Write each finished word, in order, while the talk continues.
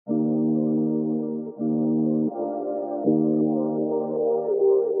To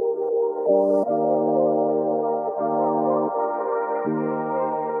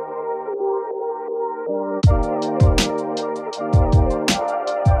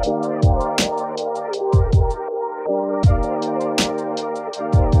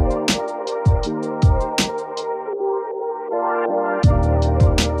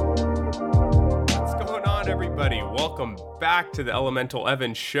the Elemental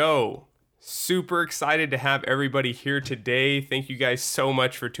Evan Show. Super excited to have everybody here today. Thank you guys so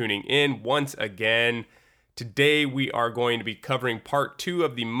much for tuning in once again. Today we are going to be covering part 2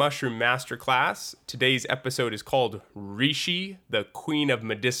 of the Mushroom Masterclass. Today's episode is called Reishi, the Queen of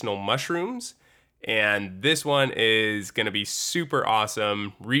Medicinal Mushrooms. And this one is going to be super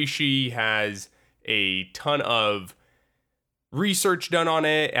awesome. Reishi has a ton of research done on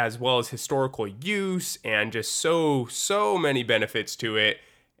it, as well as historical use, and just so many benefits to it.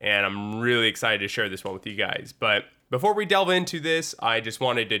 And I'm really excited to share this one with you guys. But before we delve into this, I just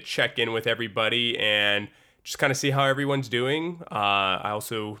wanted to check in with everybody and just kind of see how everyone's doing. I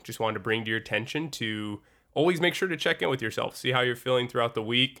also just wanted to bring to your attention to always make sure to check in with yourself, see how you're feeling throughout the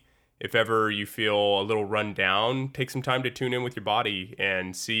week. If ever you feel a little run down, take some time to tune in with your body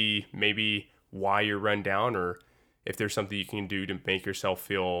and see maybe why you're run down, or if there's something you can do to make yourself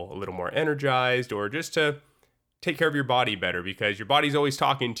feel a little more energized, or just to take care of your body better, because your body's always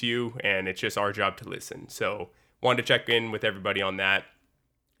talking to you and it's just our job to listen. So wanted to check in with everybody on that.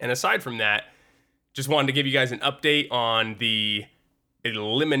 And aside from that, just wanted to give you guys an update on the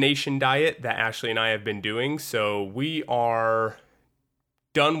elimination diet that Ashley and I have been doing. So we are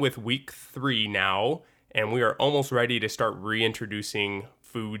done with week 3 now, and we are almost ready to start reintroducing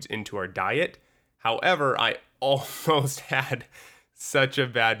foods into our diet. However, I almost had such a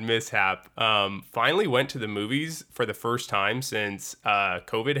bad mishap. Finally went to the movies for the first time since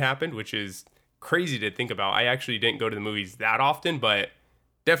COVID happened, which is crazy to think about. I actually didn't go to the movies that often, but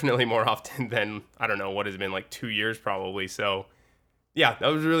definitely more often than, I don't know, what has been like 2 years probably. So yeah, that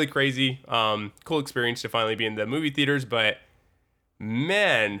was really crazy. Cool experience to finally be in the movie theaters, but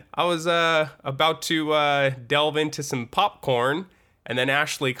man, I was about to delve into some popcorn, and then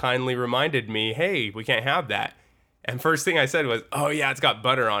Ashley kindly reminded me, hey, we can't have that. And first thing I said was, oh yeah, it's got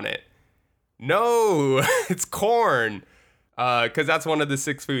butter on it. No, it's corn. Because that's one of the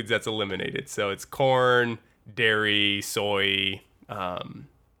 6 foods that's eliminated. So it's corn, dairy, soy, why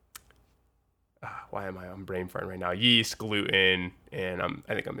am I on brain fart right now? Yeast, gluten, and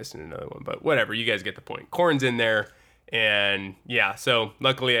I think I'm missing another one. But whatever, you guys get the point. Corn's in there. And yeah, so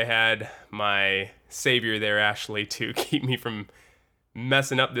luckily I had my savior there, Ashley, to keep me from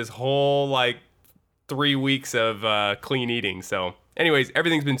messing up this whole 3 weeks of clean eating. So anyways,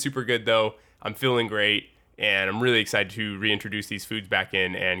 everything's been super good though. I'm feeling great, and I'm really excited to reintroduce these foods back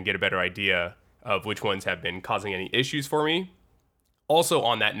in and get a better idea of which ones have been causing any issues for me. Also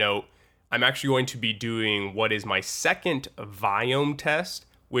on that note, I'm actually going to be doing what is my second Viome test,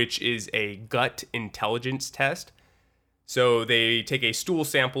 which is a gut intelligence test. So they take a stool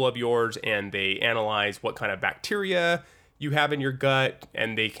sample of yours and they analyze what kind of bacteria you have in your gut,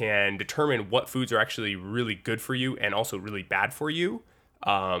 and they can determine what foods are actually really good for you and also really bad for you,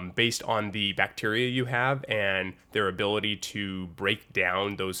 based on the bacteria you have and their ability to break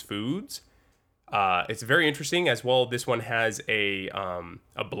down those foods. It's very interesting as well. This one has a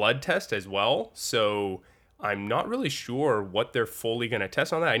blood test as well. So I'm not really sure what they're fully going to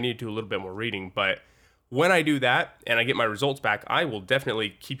test on that. I need to do a little bit more reading, but when I do that and I get my results back, I will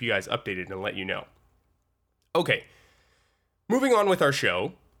definitely keep you guys updated and let you know. Okay. Moving on with our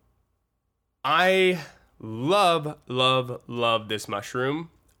show, I love this mushroom.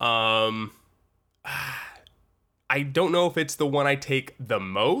 I don't know if it's the one I take the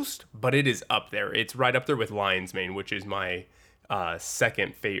most, but it is up there. It's right up there with lion's mane, which is my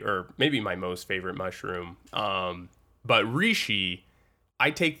second favorite, or maybe my most favorite mushroom. But reishi,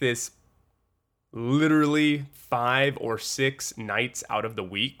 I take this literally 5 or 6 nights out of the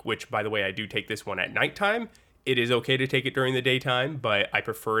week, which, by the way, I do take this one at nighttime. It is okay to take it during the daytime, but I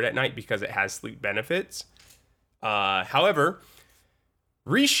prefer it at night because it has sleep benefits. However,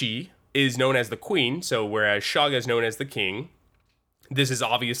 reishi is known as the queen, so whereas shaga is known as the king, this is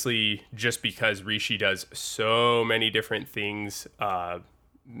obviously just because reishi does so many different things,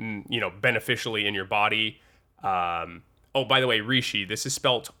 beneficially in your body. Oh, by the way, reishi, this is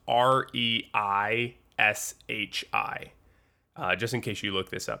spelled Reishi, just in case you look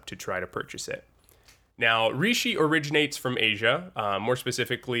this up to try to purchase it. Now, reishi originates from Asia. More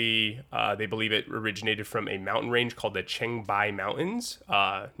specifically, they believe it originated from a mountain range called the Qingbai Mountains.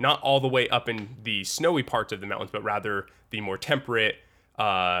 Not all the way up in the snowy parts of the mountains, but rather the more temperate,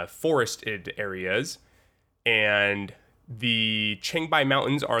 forested areas. And the Qingbai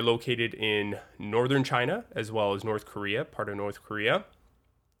Mountains are located in northern China as well as North Korea, part of North Korea.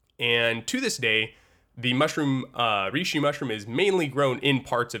 And to this day, the mushroom, reishi mushroom, is mainly grown in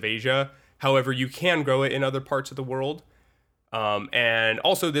parts of Asia. However, you can grow it in other parts of the world. And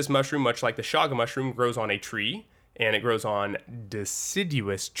also this mushroom, much like the shaga mushroom, grows on a tree, and it grows on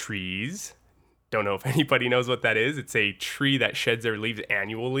deciduous trees. Don't know if anybody knows what that is. It's a tree that sheds their leaves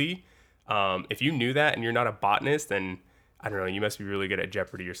annually. If you knew that and you're not a botanist, then I don't know, you must be really good at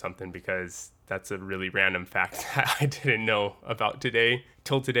Jeopardy or something, because that's a really random fact that I didn't know about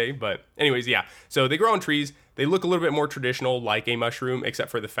till today. But anyways, yeah. So they grow on trees. They look a little bit more traditional, like a mushroom, except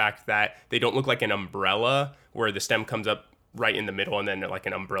for the fact that they don't look like an umbrella where the stem comes up right in the middle and then like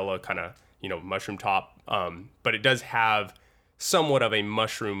an umbrella kind of, mushroom top. But it does have somewhat of a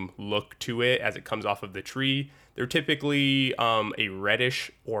mushroom look to it as it comes off of the tree. They're typically a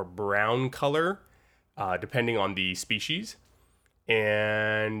reddish or brown color, depending on the species.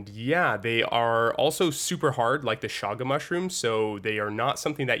 And yeah, they are also super hard, like the shaga mushroom. So they are not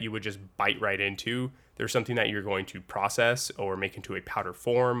something that you would just bite right into. They're something that you're going to process or make into a powder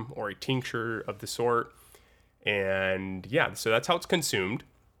form or a tincture of the sort. And yeah, so that's how it's consumed.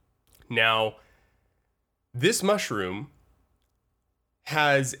 Now, this mushroom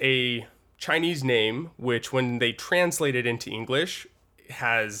has a Chinese name, which when they translate it into English,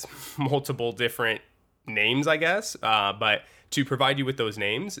 has multiple different names, I guess. But to provide you with those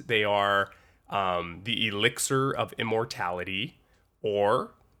names, they are the elixir of immortality,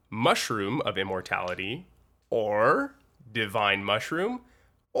 or mushroom of immortality, or divine mushroom,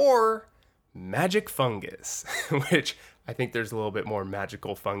 or magic fungus, which I think there's a little bit more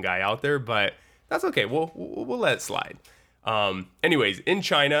magical fungi out there, but that's okay. We'll let it slide. Anyways, in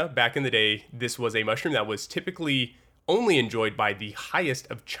China, back in the day, this was a mushroom that was typically only enjoyed by the highest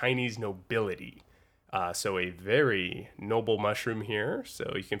of Chinese nobility. So a very noble mushroom here.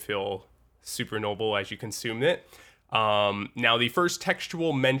 So you can feel super noble as you consume it. Now, the first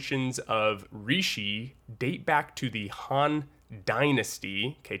textual mentions of reishi date back to the Han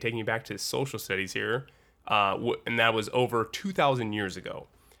Dynasty. Okay, taking you back to social studies here. And that was over 2,000 years ago.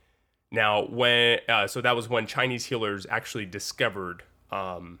 Now, so that was when Chinese healers actually discovered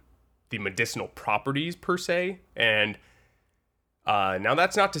the medicinal properties per se. And now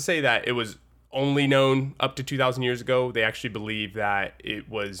that's not to say that it was only known up to 2,000 years ago. They actually believe that it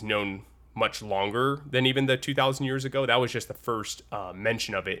was known much longer than even the 2,000 years ago. That was just the first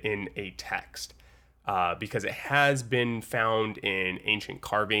mention of it in a text, because it has been found in ancient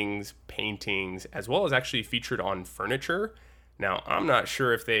carvings, paintings, as well as actually featured on furniture. Now, I'm not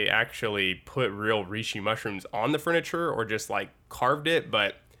sure if they actually put real reishi mushrooms on the furniture or just like carved it,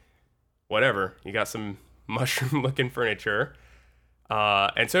 but whatever. You got some mushroom looking furniture.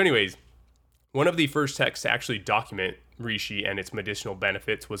 And so anyways, one of the first texts to actually document reishi and its medicinal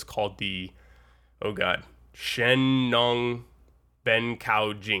benefits was called the, Shen Nong Ben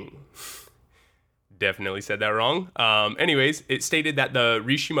Kao Jing. Definitely said that wrong. Anyways, it stated that the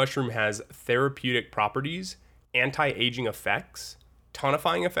reishi mushroom has therapeutic properties, anti-aging effects,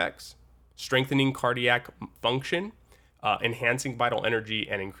 tonifying effects, strengthening cardiac function, enhancing vital energy,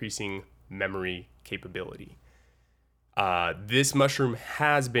 and increasing memory capability. This mushroom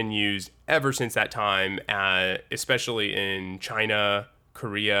has been used ever since that time, especially in China,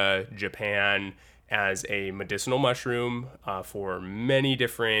 Korea, Japan, as a medicinal mushroom for many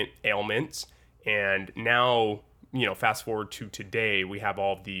different ailments. And now, fast forward to today, we have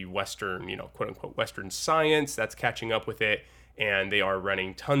all of the Western, quote unquote, Western science that's catching up with it. And they are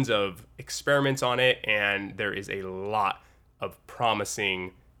running tons of experiments on it. And there is a lot of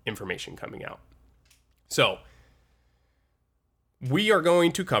promising information coming out. So we are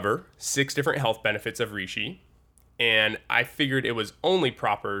going to cover 6 different health benefits of reishi. And I figured it was only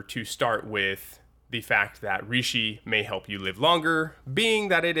proper to start with the fact that reishi may help you live longer, being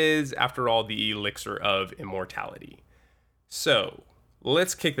that it is, after all, the elixir of immortality. So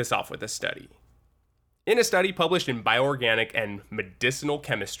let's kick this off with a study. In a study published in Bioorganic and Medicinal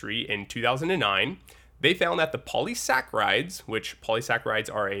Chemistry in 2009, they found that the polysaccharides, which polysaccharides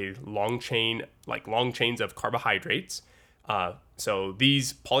are a long chains of carbohydrates. So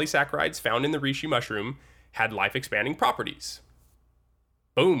these polysaccharides found in the reishi mushroom had life-expanding properties.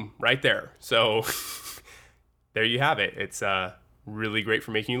 Boom, right there. So there you have it. It's really great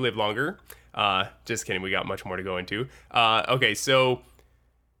for making you live longer. Just kidding, we got much more to go into. Okay, so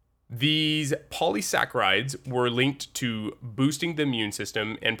these polysaccharides were linked to boosting the immune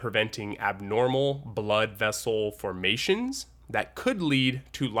system and preventing abnormal blood vessel formations that could lead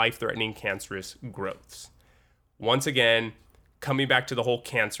to life-threatening cancerous growths. Once again, coming back to the whole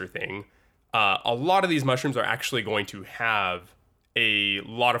cancer thing, a lot of these mushrooms are actually going to have a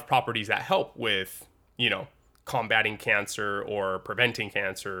lot of properties that help with, combating cancer or preventing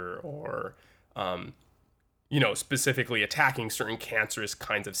cancer or, specifically attacking certain cancerous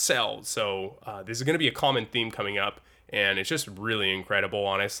kinds of cells. So this is going to be a common theme coming up. And it's just really incredible,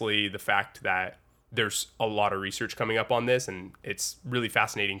 honestly, the fact that there's a lot of research coming up on this. And it's really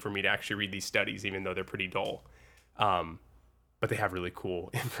fascinating for me to actually read these studies, even though they're pretty dull. But they have really cool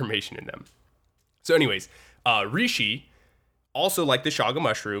information in them. So anyways, reishi, also like the chaga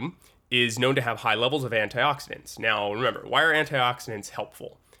mushroom, is known to have high levels of antioxidants. Now, remember, why are antioxidants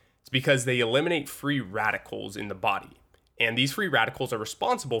helpful? It's because they eliminate free radicals in the body. And these free radicals are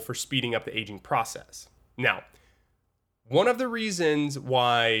responsible for speeding up the aging process. Now, one of the reasons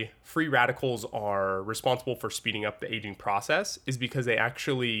why free radicals are responsible for speeding up the aging process is because they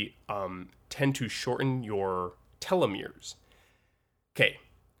actually tend to shorten your telomeres. Okay,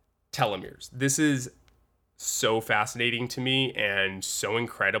 telomeres. This is so fascinating to me and so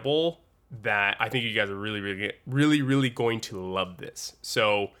incredible that I think you guys are really going to love this.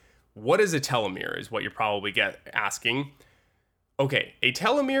 So what is a telomere is what you're probably asking. Okay, a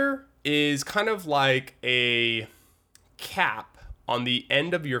telomere is kind of like a cap on the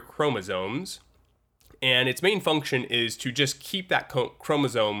end of your chromosomes, and its main function is to just keep that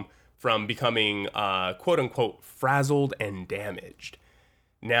chromosome from becoming quote unquote frazzled and damaged.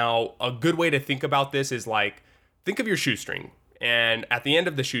 Now, a good way to think about this is think of your shoestring. And at the end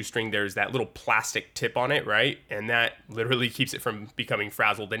of the shoestring, there's that little plastic tip on it, right? And that literally keeps it from becoming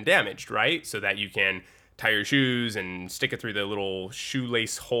frazzled and damaged, right? So that you can tie your shoes and stick it through the little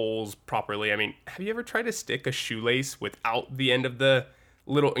shoelace holes properly. I mean, have you ever tried to stick a shoelace without the end of the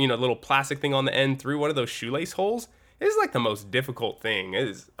little plastic thing on the end through one of those shoelace holes? It is the most difficult thing. It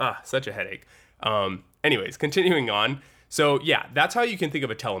is such a headache. Anyways, continuing on. So yeah, that's how you can think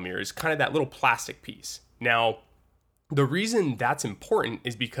of a telomere, is kind of that little plastic piece. Now, the reason that's important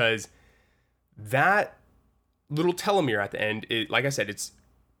is because that little telomere at the end, like I said, it's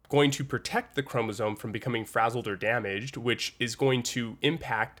going to protect the chromosome from becoming frazzled or damaged, which is going to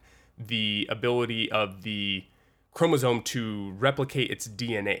impact the ability of the chromosome to replicate its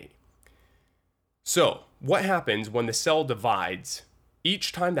DNA. So what happens when the cell divides?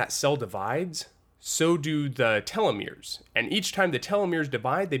 Each time that cell divides, so do the telomeres. And each time the telomeres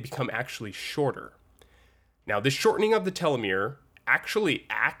divide, they become actually shorter. Now, this shortening of the telomere actually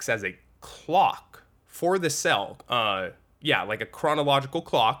acts as a clock for the cell. Like a chronological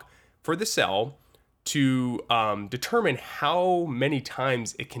clock for the cell to determine how many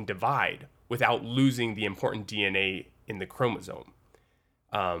times it can divide without losing the important DNA in the chromosome.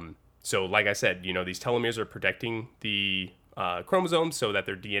 So like I said, these telomeres are protecting the chromosomes so that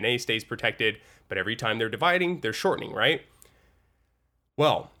their DNA stays protected, but every time they're dividing, they're shortening, right?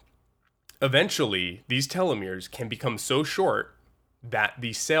 Well, eventually, these telomeres can become so short that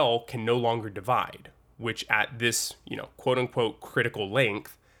the cell can no longer divide, which at this, quote unquote critical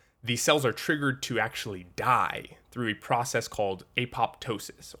length, the cells are triggered to actually die through a process called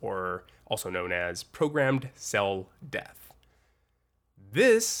apoptosis, or also known as programmed cell death.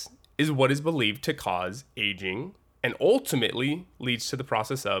 This is what is believed to cause aging and ultimately leads to the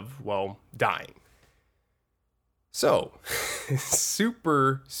process of, dying. So,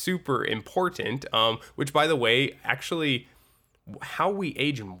 super, super important, which, by the way, actually, how we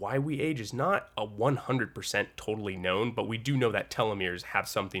age and why we age is not a 100% totally known, but we do know that telomeres have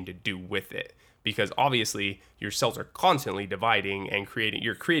something to do with it, because obviously your cells are constantly dividing and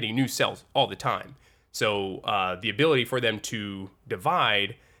you're creating new cells all the time. So the ability for them to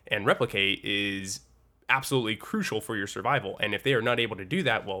divide and replicate is absolutely crucial for your survival. And if they are not able to do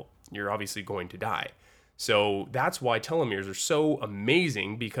that, you're obviously going to die. So that's why telomeres are so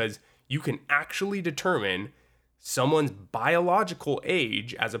amazing, because you can actually determine someone's biological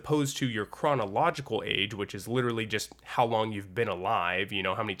age as opposed to your chronological age, which is literally just how long you've been alive,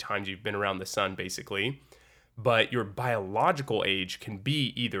 how many times you've been around the sun, basically. But your biological age can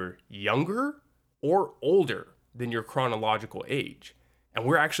be either younger or older than your chronological age. And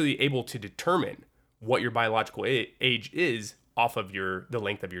we're actually able to determine what your biological age is off of the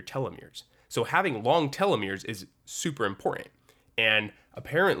length of your telomeres. So having long telomeres is super important. And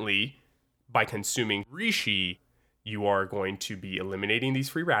apparently, by consuming reishi, you are going to be eliminating these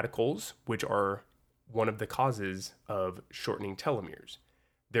free radicals, which are one of the causes of shortening telomeres.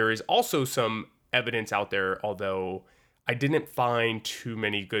 There is also some evidence out there, although I didn't find too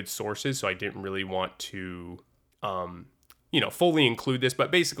many good sources, so I didn't really want to fully include this, but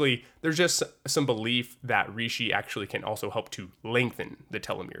basically there's just some belief that reishi actually can also help to lengthen the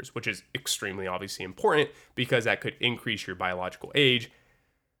telomeres, which is extremely obviously important because that could increase your biological age.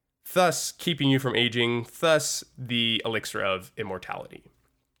 thus keeping you from aging, thus the elixir of immortality.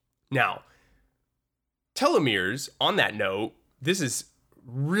 Now, telomeres, on that note, this is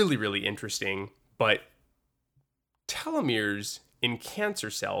really, really interesting, but telomeres in cancer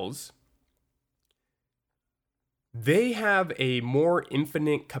cells, they have a more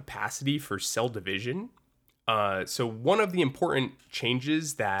infinite capacity for cell division. So one of the important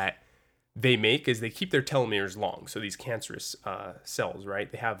changes that they make is they keep their telomeres long. So these cancerous cells,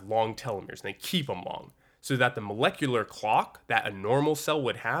 right, they have long telomeres and they keep them long so that the molecular clock that a normal cell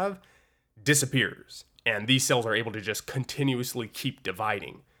would have disappears. And these cells are able to just continuously keep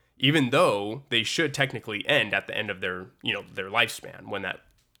dividing, even though they should technically end at the end of their lifespan when that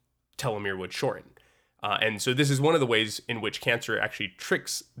telomere would shorten. And so this is one of the ways in which cancer actually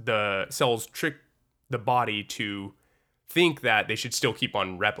tricks the cells, trick the body to think that they should still keep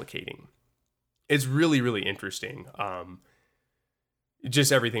on replicating. It's really, really interesting.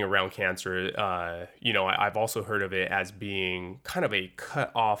 Just everything around cancer. I've also heard of it as being kind of a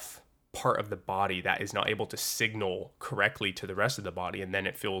cut off part of the body that is not able to signal correctly to the rest of the body, and then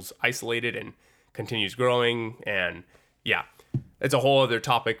it feels isolated and continues growing. And yeah, it's a whole other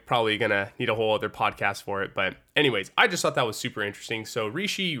topic, probably gonna need a whole other podcast for it. But anyways, I just thought that was super interesting. So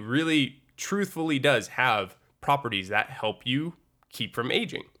reishi really truthfully does have properties that help you keep from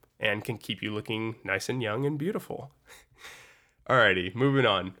aging and can keep you looking nice and young and beautiful. Alrighty, moving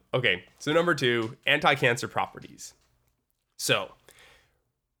on. Okay, so number 2, anti-cancer properties. So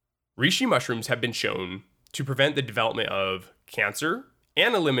reishi mushrooms have been shown to prevent the development of cancer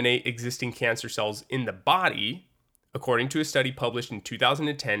and eliminate existing cancer cells in the body, according to a study published in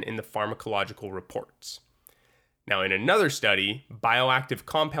 2010 in the Pharmacological Reports. Now, in another study, bioactive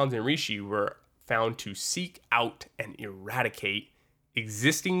compounds in reishi were found to seek out and eradicate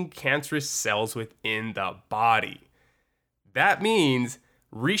existing cancerous cells within the body. That means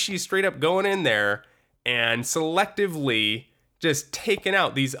reishi is straight up going in there and selectively just taking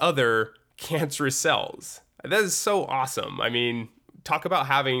out these other cancerous cells. That is so awesome. I mean, talk about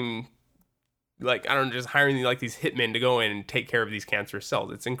having, just hiring these hitmen to go in and take care of these cancerous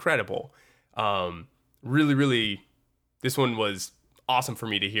cells. It's incredible. Really, really, this one was awesome for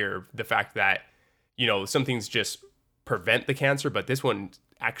me to hear. The fact that, some things just prevent the cancer, but this one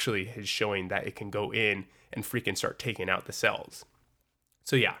actually is showing that it can go in and freaking start taking out the cells.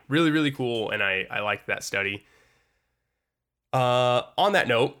 So yeah, really, really cool. And I liked that study. On that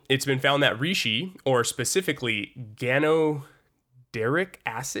note, it's been found that reishi, or specifically ganoderic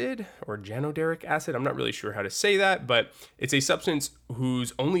acid, I'm not really sure how to say that, but it's a substance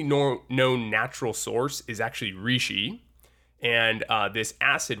whose only known natural source is actually reishi. And this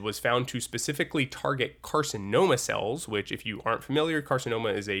acid was found to specifically target carcinoma cells, which, if you aren't familiar,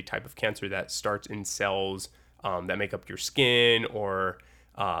 carcinoma is a type of cancer that starts in cells that make up your skin or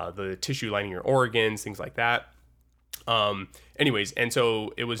the tissue lining your organs, things like that. And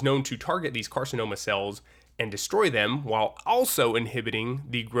so it was known to target these carcinoma cells and destroy them while also inhibiting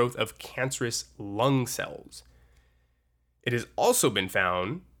the growth of cancerous lung cells. It has also been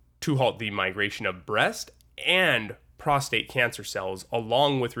found to halt the migration of breast and prostate cancer cells,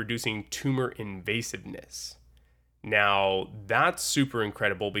 along with reducing tumor invasiveness. Now, that's super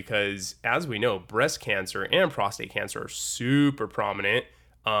incredible because, as we know, breast cancer and prostate cancer are super prominent.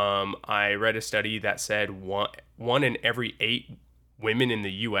 I read a study that said one in every 8 women in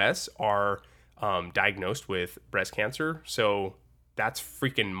the U.S. are diagnosed with breast cancer. So that's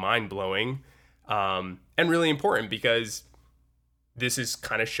freaking mind-blowing and really important, because this is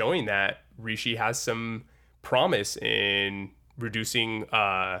kind of showing that reishi has some promise in reducing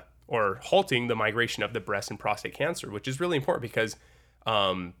or halting the migration of the breast and prostate cancer, which is really important because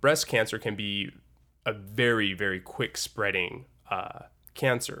breast cancer can be a very, very quick spreading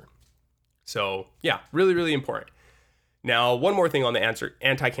cancer. So yeah, really, really important. Now, one more thing on the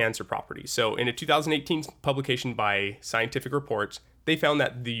anti-cancer properties. So in a 2018 publication by Scientific Reports, they found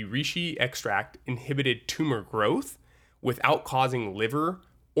that the reishi extract inhibited tumor growth without causing liver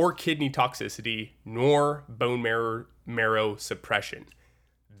or kidney toxicity, nor bone marrow suppression.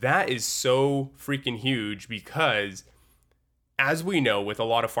 That is so freaking huge because, as we know, with a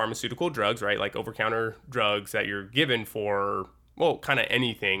lot of pharmaceutical drugs, right, like over-the-counter drugs that you're given for, kind of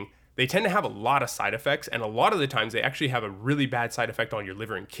anything, they tend to have a lot of side effects, and a lot of the times they actually have a really bad side effect on your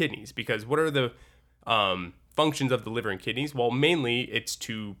liver and kidneys, because what are the functions of the liver and kidneys? Well, mainly it's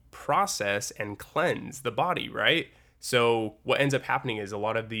to process and cleanse the body, right? So what ends up happening is a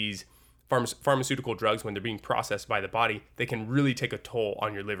lot of these pharmaceutical drugs, when they're being processed by the body, they can really take a toll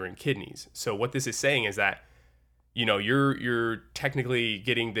on your liver and kidneys. So what this is saying is that, you're technically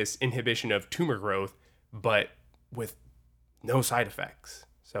getting this inhibition of tumor growth, but with no side effects.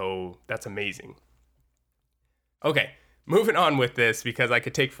 So that's amazing. Okay, moving on with this because I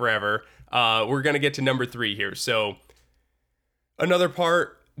could take forever. We're going to get to number 3 here. So another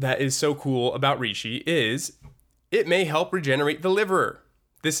part that is so cool about reishi is it may help regenerate the liver.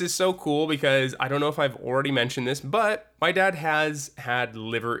 This is so cool because I don't know if I've already mentioned this, but my dad has had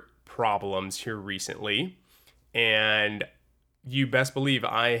liver problems here recently. And you best believe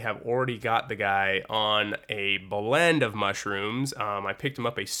I have already got the guy on a blend of mushrooms. I picked him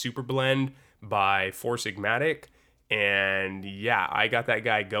up a super blend by Four Sigmatic. And yeah, I got that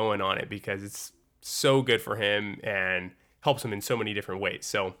guy going on it because it's so good for him and helps him in so many different ways.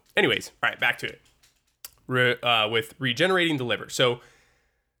 So anyways, all right, back to it. With regenerating the liver. So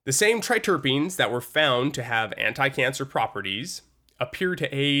the same triterpenes that were found to have anti-cancer properties appear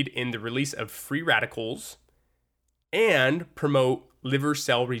to aid in the release of free radicals and promote liver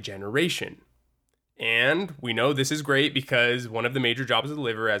cell regeneration. And we know this is great because one of the major jobs of the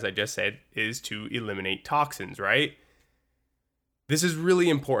liver, as I just said, is to eliminate toxins, right? This is really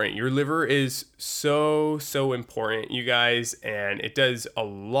important. Your liver is so important, you guys, and it does a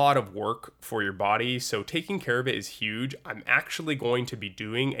lot of work for your body. So taking care of it is huge. I'm actually going to be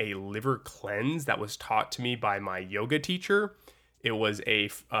doing a liver cleanse that was taught to me by my yoga teacher. It was a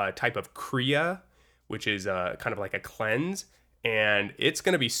type of Kriya, which is kind of like a cleanse. And it's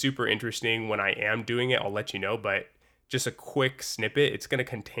going to be super interesting when I am doing it. I'll let you know, but just a quick snippet. It's going to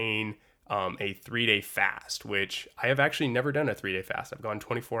contain a 3-day fast, which I have actually never done a 3-day fast. I've gone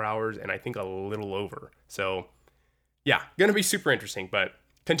 24 hours and I think a little over. So yeah, going to be super interesting, but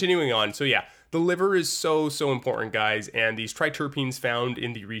continuing on. So yeah, the liver is so important, guys. And these triterpenes found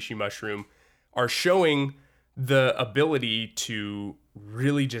in the reishi mushroom are showing the ability to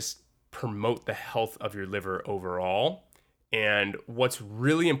really just promote the health of your liver overall. And what's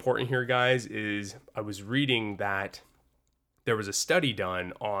really important here, guys, is I was reading that there was a study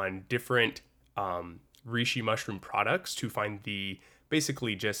done on different reishi mushroom products to find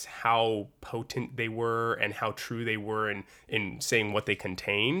basically just how potent they were and how true they were in saying what they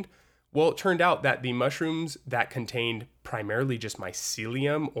contained. Well, it turned out that the mushrooms that contained primarily just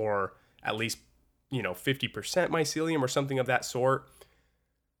mycelium, or at least 50% mycelium or something of that sort,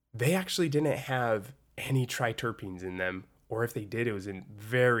 they actually didn't have any triterpenes in them, or if they did, it was in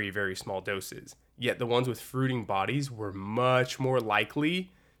very small doses. Yet the ones with fruiting bodies were much more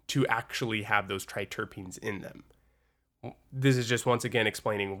likely to actually have those triterpenes in them. This is just once again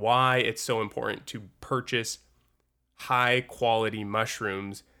explaining why it's so important to purchase high quality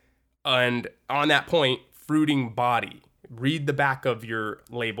mushrooms. And on that point, fruiting body. Read the back of your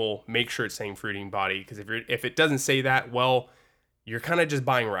label, make sure it's saying fruiting body, because if it doesn't say that, well, you're kind of just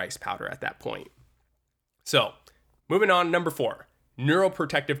buying rice powder at that point. So, moving on, number 4,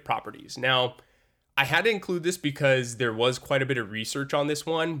 neuroprotective properties. Now, I had to include this because there was quite a bit of research on this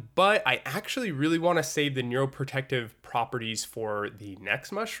one, but I actually really want to save the neuroprotective properties for the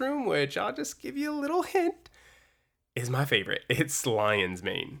next mushroom, which I'll just give you a little hint, is my favorite. It's lion's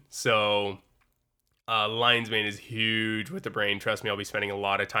mane. So lion's mane is huge with the brain. Trust me, I'll be spending a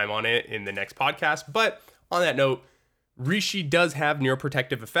lot of time on it in the next podcast. But on that note, reishi does have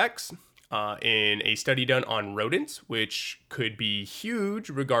neuroprotective effects. In a study done on rodents, which could be huge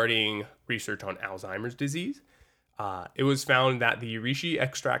regarding research on Alzheimer's disease. It was found that the reishi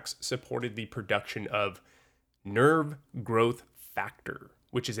extracts supported the production of nerve growth factor,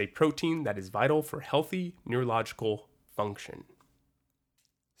 which is a protein that is vital for healthy neurological function.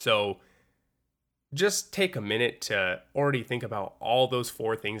 So just take a minute to already think about all those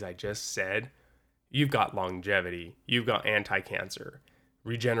 4 things I just said. You've got longevity, you've got anti-cancer,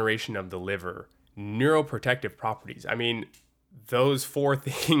 regeneration of the liver, neuroprotective properties. I mean, those 4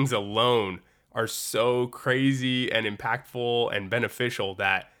 things alone are so crazy and impactful and beneficial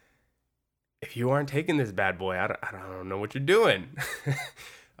that if you aren't taking this bad boy, I don't know what you're doing.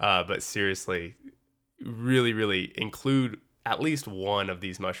 But seriously, really include at least one of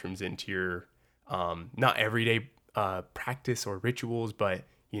these mushrooms into your not everyday practice or rituals, but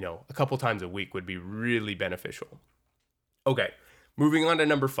a couple times a week would be really beneficial. Okay. Moving on to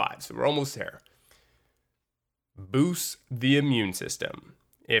number 5, so we're almost there. Boost the immune system.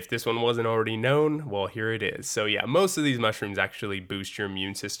 If this one wasn't already known, well, here it is. So yeah, most of these mushrooms actually boost your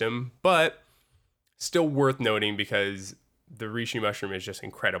immune system, but still worth noting because the reishi mushroom is just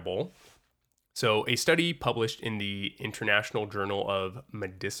incredible. So a study published in the International Journal of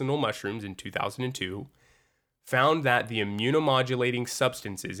Medicinal Mushrooms in 2002 found that the immunomodulating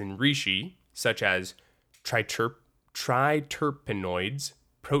substances in reishi, such as triterpenoids,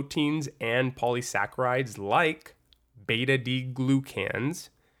 proteins, and polysaccharides like beta-D glucans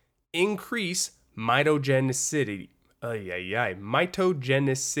increase mitogenicity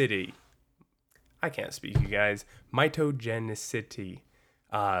mitogenicity. I can't speak, you guys. Mitogenicity,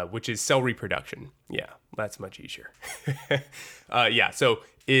 which is cell reproduction. Yeah, that's much easier. So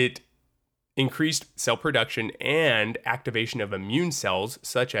it increased cell production and activation of immune cells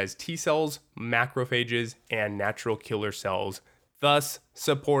such as T cells, macrophages, and natural killer cells, thus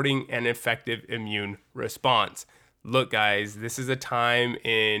supporting an effective immune response. Look, guys, this is a time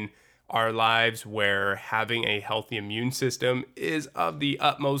in our lives where having a healthy immune system is of the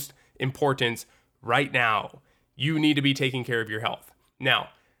utmost importance right now. You need to be taking care of your health. Now,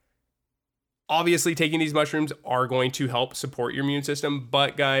 obviously, taking these mushrooms are going to help support your immune system,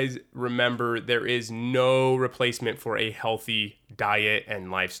 but guys, remember, there is no replacement for a healthy diet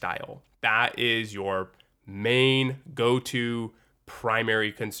and lifestyle. That is your main go-to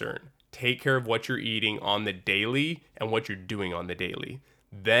primary concern. Take care of what you're eating on the daily and what you're doing on the daily.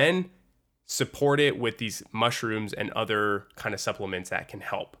 Then support it with these mushrooms and other kind of supplements that can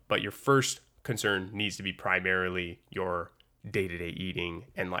help. But your first concern needs to be primarily your day-to-day eating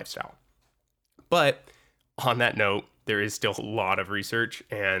and lifestyle. But on that note, there is still a lot of research,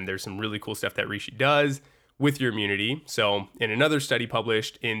 and there's some really cool stuff that reishi does with your immunity. So in another study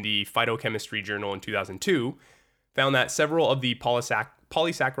published in the Phytochemistry Journal in 2002, found that several of the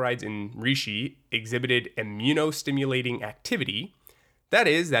polysaccharides in reishi exhibited immunostimulating activity. That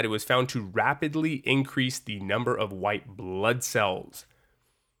is, that it was found to rapidly increase the number of white blood cells.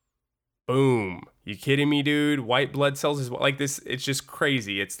 Boom. You kidding me, dude? White blood cells is like this. It's just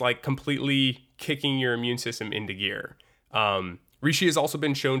crazy. It's like completely kicking your immune system into gear. Reishi has also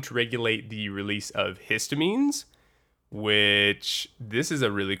been shown to regulate the release of histamines, which this is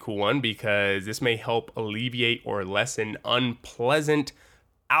a really cool one because this may help alleviate or lessen unpleasant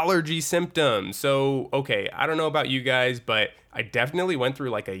allergy symptoms. So, okay, I don't know about you guys, but I definitely went through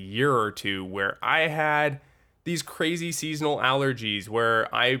like a year or two where I had these crazy seasonal allergies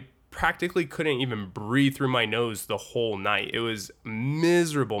where I practically couldn't even breathe through my nose the whole night. It was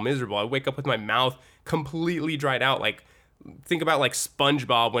miserable. I wake up with my mouth completely dried out. Like, think about like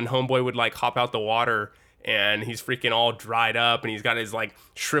SpongeBob when homeboy would like hop out the water and he's freaking all dried up and he's got his like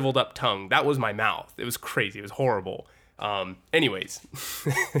shriveled up tongue. That was my mouth. It was crazy. It was horrible. Anyways,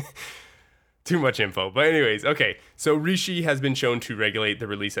 too much info. But anyways, okay. So reishi has been shown to regulate the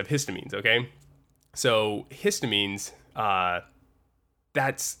release of histamines, okay? So histamines,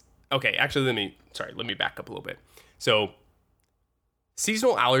 that's, okay, actually let me back up a little bit. So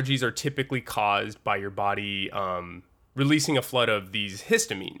seasonal allergies are typically caused by your body releasing a flood of these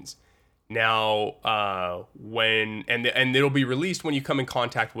histamines. Now, and it'll be released when you come in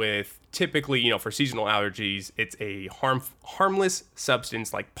contact with, typically, for seasonal allergies, it's a harmless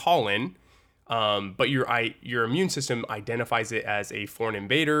substance like pollen, but your immune system identifies it as a foreign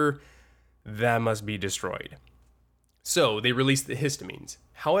invader that must be destroyed. So they release the histamines.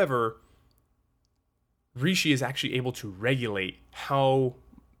 However, reishi is actually able to regulate how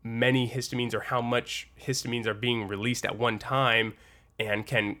many histamines or how much histamines are being released at one time, and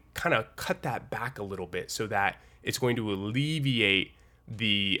can kind of cut that back a little bit so that it's going to alleviate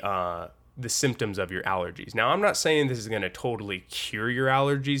the symptoms of your allergies. Now, I'm not saying this is going to totally cure your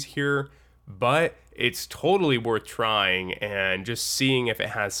allergies here, but it's totally worth trying and just seeing if it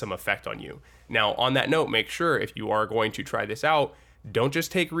has some effect on you. Now, on that note, make sure if you are going to try this out, don't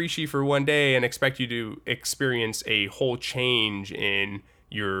just take reishi for one day and expect you to experience a whole change in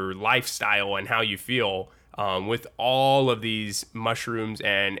your lifestyle and how you feel. With all of these mushrooms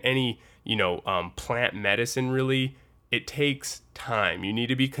and any, plant medicine, really, it takes time. You need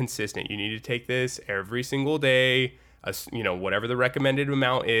to be consistent. You need to take this every single day, whatever the recommended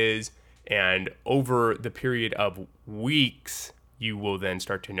amount is. And over the period of weeks, you will then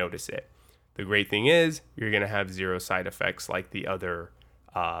start to notice it. The great thing is you're going to have zero side effects like the other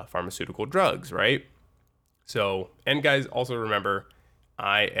pharmaceutical drugs, right? So, and guys, also remember,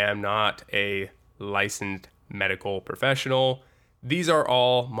 I am not a licensed medical professional. These are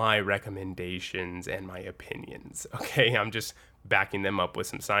all my recommendations and my opinions. Okay, I'm just backing them up with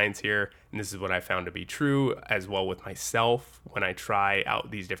some science here, and this is what I found to be true as well with myself when I try out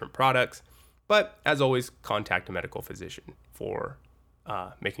these different products. But as always, contact a medical physician for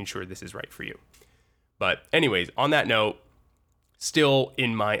making sure this is right for you. But anyways, on that note, still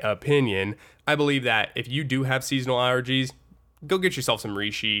in my opinion, I believe that if you do have seasonal allergies, go get yourself some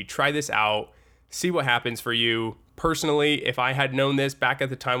reishi, try this out, see what happens for you. Personally, if I had known this back at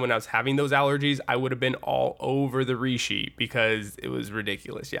the time when I was having those allergies, I would have been all over the reishi because it was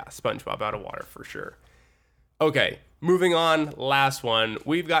ridiculous. Yeah, SpongeBob out of water for sure. Okay, moving on, last one.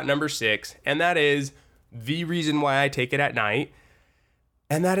 We've got number 6, and that is the reason why I take it at night,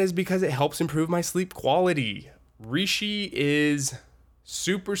 and that is because it helps improve my sleep quality. Reishi is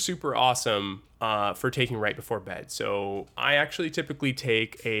super, super awesome for taking right before bed. So I actually typically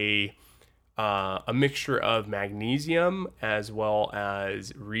take a mixture of magnesium as well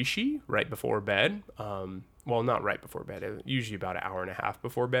as reishi right before bed. Well, not right before bed, usually about an hour and a half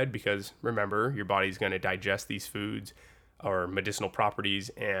before bed, because remember, your body's going to digest these foods or medicinal properties,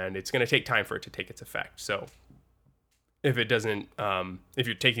 and it's going to take time for it to take its effect. So if it doesn't, if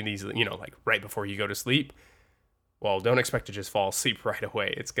you're taking these, like right before you go to sleep, well, don't expect to just fall asleep right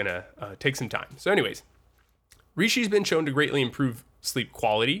away. It's going to take some time. So anyways, Reishi's been shown to greatly improve sleep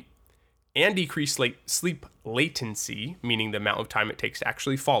quality and decrease sleep latency, meaning the amount of time it takes to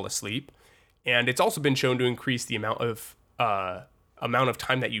actually fall asleep. And it's also been shown to increase the amount of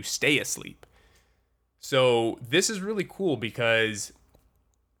time that you stay asleep. So this is really cool because,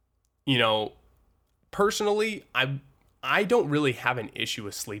 personally, I don't really have an issue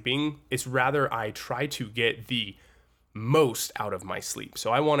with sleeping. It's rather I try to get the most out of my sleep.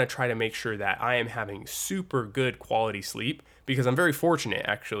 So I want to try to make sure that I am having super good quality sleep, because I'm very fortunate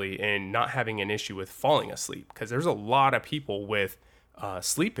actually in not having an issue with falling asleep, because there's a lot of people with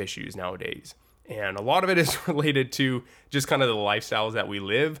sleep issues nowadays. And a lot of it is related to just kind of the lifestyles that we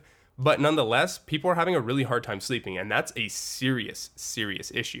live. But nonetheless, people are having a really hard time sleeping, and that's a serious,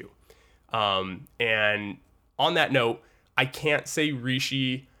 serious issue. And on that note, I can't say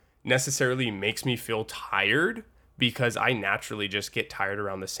Reishi necessarily makes me feel tired, because I naturally just get tired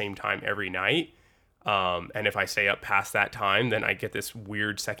around the same time every night. And if I stay up past that time, then I get this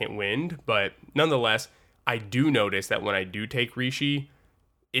weird second wind. But nonetheless, I do notice that when I do take Reishi,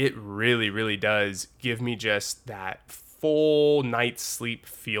 it really, really does give me just that full night's sleep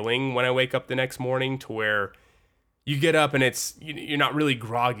feeling when I wake up the next morning, to where you get up and you're not really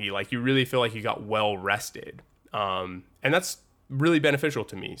groggy. Like, you really feel like you got well rested. And that's really beneficial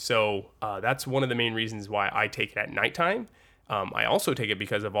to me. So that's one of the main reasons why I take it at nighttime. I also take it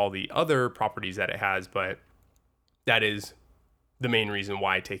because of all the other properties that it has, but that is the main reason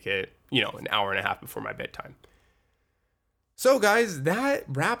why I take it, an hour and a half before my bedtime. So guys, that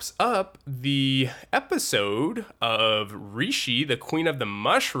wraps up the episode of Reishi, the Queen of the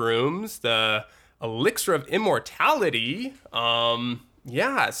Mushrooms, the Elixir of Immortality. So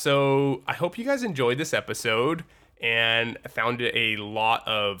I hope you guys enjoyed this episode and found a lot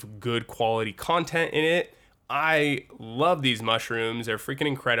of good quality content in it. I love these mushrooms. They're freaking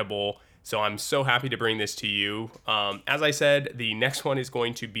incredible. So I'm so happy to bring this to you. As I said, the next one is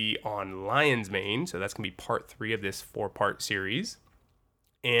going to be on lion's mane. So that's going to be part 3 of this 4-part series.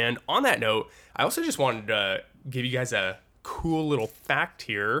 And on that note, I also just wanted to give you guys a cool little fact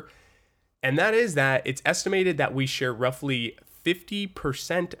here. And that is that it's estimated that we share roughly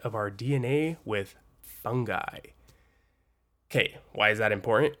 50% of our DNA with fungi. Okay, why is that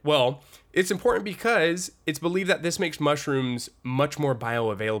important? Well, it's important because it's believed that this makes mushrooms much more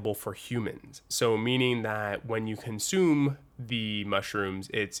bioavailable for humans. So meaning that when you consume the mushrooms,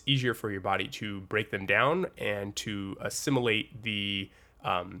 it's easier for your body to break them down and to assimilate the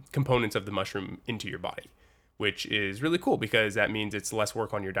components of the mushroom into your body, which is really cool because that means it's less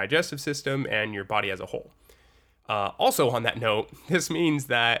work on your digestive system and your body as a whole. Also on that note, this means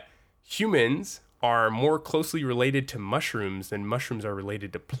that humans are more closely related to mushrooms than mushrooms are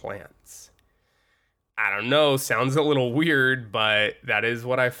related to plants. I don't know, sounds a little weird, but that is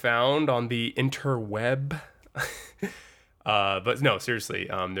what I found on the interweb. But no, seriously,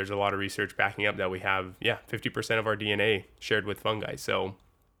 there's a lot of research backing up that we have, 50% of our DNA shared with fungi. So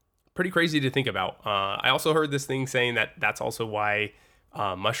pretty crazy to think about. I also heard this thing saying that that's also why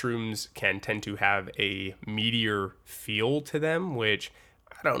mushrooms can tend to have a meatier feel to them, which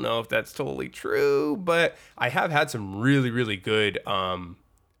I don't know if that's totally true, but I have had some really, really good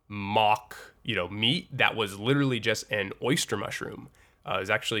mock, meat that was literally just an oyster mushroom. It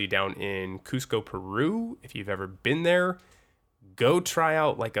was actually down in Cusco, Peru. If you've ever been there, go try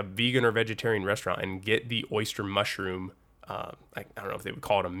out like a vegan or vegetarian restaurant and get the oyster mushroom. I don't know if they would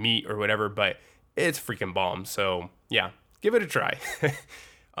call it a meat or whatever, but it's freaking bomb. So yeah, give it a try.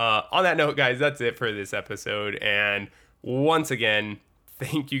 On that note, guys, that's it for this episode. And once again,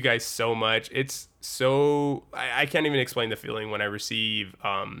 thank you guys so much. It's so, I can't even explain the feeling when I receive,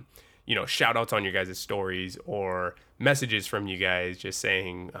 shout outs on your guys' stories or messages from you guys just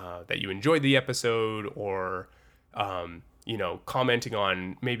saying that you enjoyed the episode, or, commenting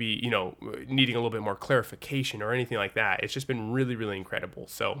on maybe, needing a little bit more clarification or anything like that. It's just been really, really incredible.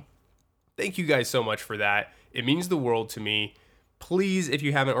 So thank you guys so much for that. It means the world to me. Please, if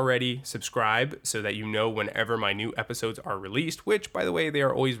you haven't already, subscribe so that you know whenever my new episodes are released, which, by the way, they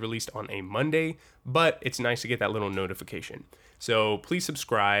are always released on a Monday, but it's nice to get that little notification. So please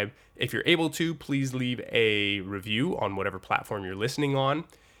subscribe. If you're able to, please leave a review on whatever platform you're listening on.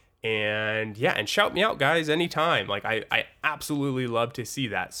 And yeah, and shout me out, guys, anytime. Like, I absolutely love to see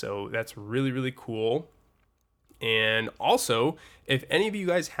that. So that's really, really cool. And also, if any of you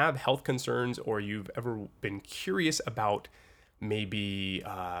guys have health concerns or you've ever been curious about maybe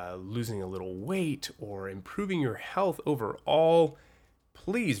losing a little weight or improving your health overall,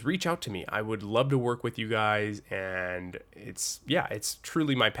 please reach out to me. I would love to work with you guys, and it's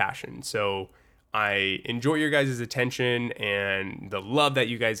truly my passion. So I enjoy your guys' attention and the love that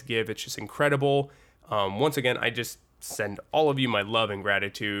you guys give. It's just incredible. Once again, I just send all of you my love and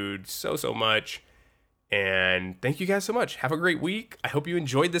gratitude so much. And thank you guys so much. Have a great week. I hope you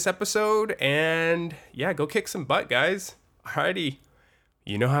enjoyed this episode, and yeah, go kick some butt, guys. Alrighty,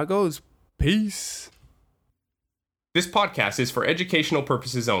 you know how it goes. Peace. This podcast is for educational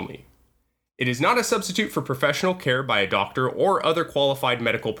purposes only. It is not a substitute for professional care by a doctor or other qualified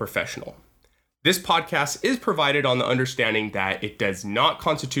medical professional. This podcast is provided on the understanding that it does not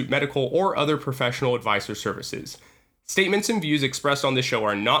constitute medical or other professional advice or services. Statements and views expressed on this show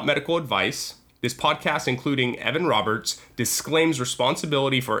are not medical advice. This podcast, including Evan Roberts, disclaims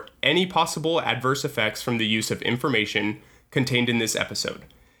responsibility for any possible adverse effects from the use of information contained in this episode.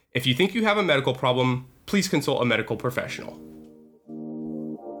 If you think you have a medical problem, please consult a medical professional.